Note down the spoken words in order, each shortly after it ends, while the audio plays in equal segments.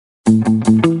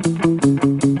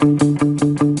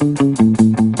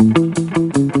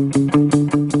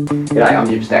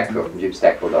Jim Stackpool from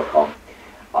jimstackpool.com.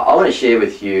 I want to share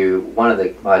with you one of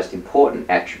the most important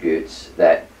attributes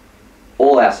that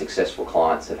all our successful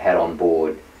clients have had on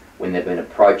board when they've been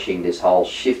approaching this whole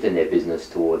shift in their business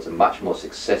towards a much more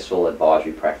successful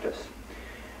advisory practice.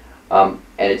 And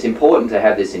it's important to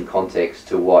have this in context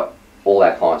to what all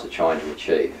our clients are trying to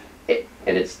achieve. They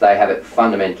have it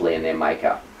fundamentally in their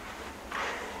makeup.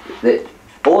 That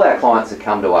all our clients that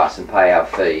come to us and pay our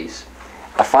fees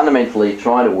are fundamentally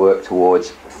trying to work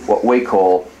towards what we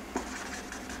call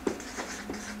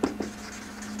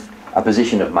a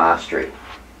position of mastery.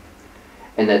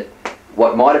 And that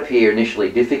what might appear initially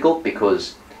difficult,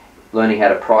 because learning how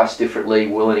to price differently,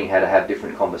 learning how to have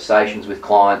different conversations with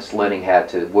clients, learning how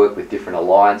to work with different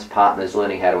alliance partners,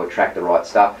 learning how to attract the right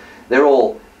stuff, they're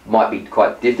all might be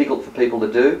quite difficult for people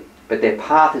to do, but their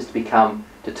path is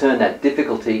to turn that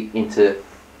difficulty into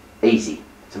easy,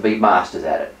 to be masters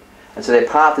at it. And so their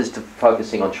path is to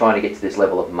focusing on trying to get to this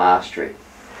level of mastery.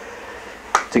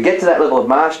 To get to that level of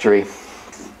mastery,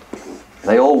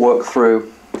 they all work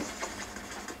through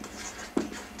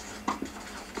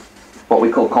what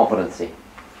we call competency.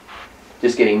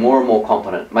 Just getting more and more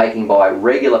competent, making by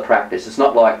regular practice. It's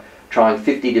not like trying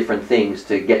 50 different things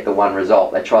to get the one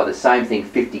result. They try the same thing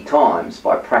 50 times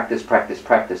by practice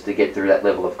to get through that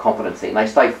level of competency. And they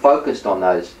stay focused on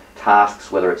those tasks,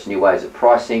 whether it's new ways of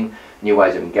pricing, new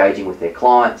ways of engaging with their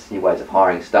clients, new ways of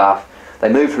hiring staff. They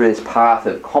move through this path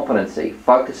of competency,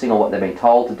 focusing on what they've been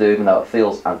told to do, even though it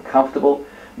feels uncomfortable,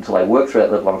 until they work through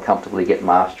that level of uncomfortability, get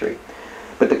mastery.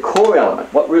 But the core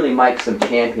element, what really makes them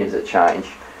champions at change,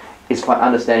 is by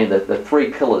understanding the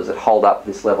three pillars that hold up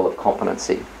this level of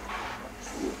competency.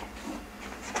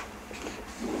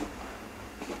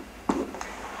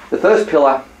 The first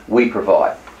pillar we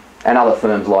provide, and other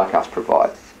firms like us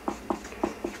provide.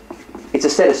 It's a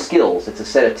set of skills, it's a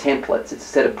set of templates, it's a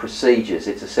set of procedures,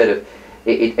 it's a set of,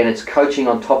 and it's coaching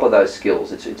on top of those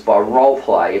skills. It's by role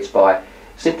play, it's by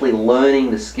simply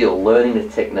learning the skill, learning the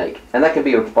technique. And that can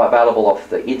be available off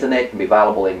the internet, can be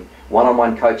available in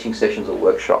one-on-one coaching sessions or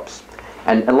workshops.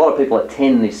 And a lot of people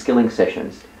attend these skilling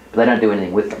sessions, but they don't do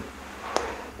anything with them.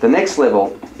 The next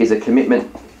level is a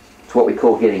commitment to what we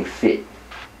call getting fit.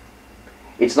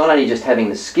 It's not only just having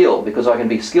the skill, because I can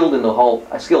be skilled in the whole,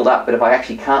 skilled up, but if I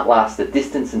actually can't last the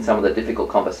distance in some of the difficult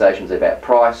conversations about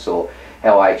price or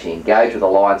how I actually engage with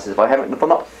alliances, if I'm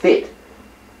not fit,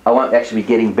 I won't actually be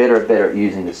getting better and better at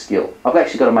using the skill. I've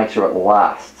actually got to make sure it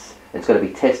lasts. It's got to be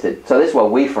tested. So that's why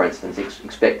we, for instance,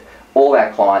 expect all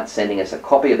our clients sending us a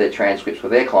copy of their transcripts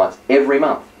with their clients every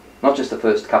month. Not just the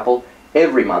first couple,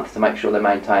 every month, to make sure they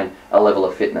maintain a level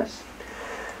of fitness.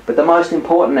 But the most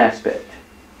important aspect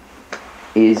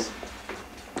is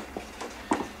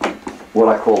what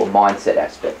I call a mindset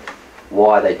aspect.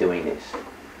 Why are they doing this?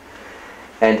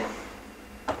 And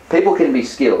people can be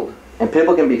skilled and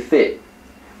people can be fit,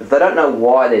 but they don't know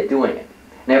why they're doing it.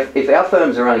 Now, if our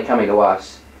firms are only coming to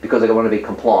us because they want to be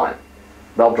compliant,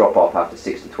 they'll drop off after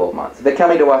 6 to 12 months. If they're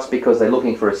coming to us because they're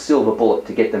looking for a silver bullet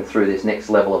to get them through this next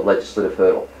level of legislative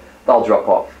hurdle, they'll drop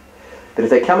off. But if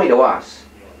they're coming to us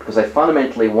because they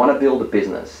fundamentally want to build a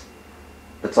business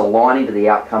that's aligning to the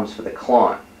outcomes for the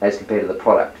client as compared to the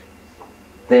product,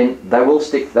 then they will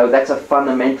stick. That's a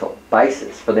fundamental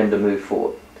basis for them to move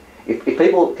forward. If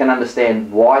people can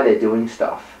understand why they're doing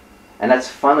stuff, and that's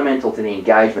fundamental to the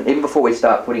engagement, even before we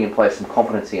start putting in place some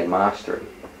competency and mastery,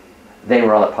 then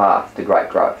we're on a path to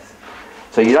great growth.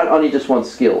 So you don't only just want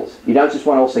skills, you don't just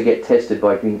want to also get tested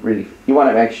by being really, you want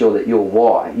to make sure that your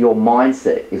why, your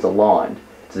mindset is aligned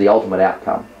to the ultimate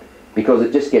outcome, because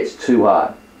it just gets too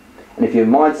hard. And if your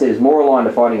mindset is more aligned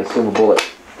to finding a silver bullet,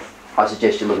 I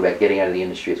suggest you look about getting out of the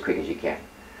industry as quick as you can.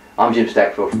 I'm Jim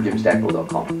Stackpool from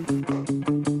jimstackpool.com.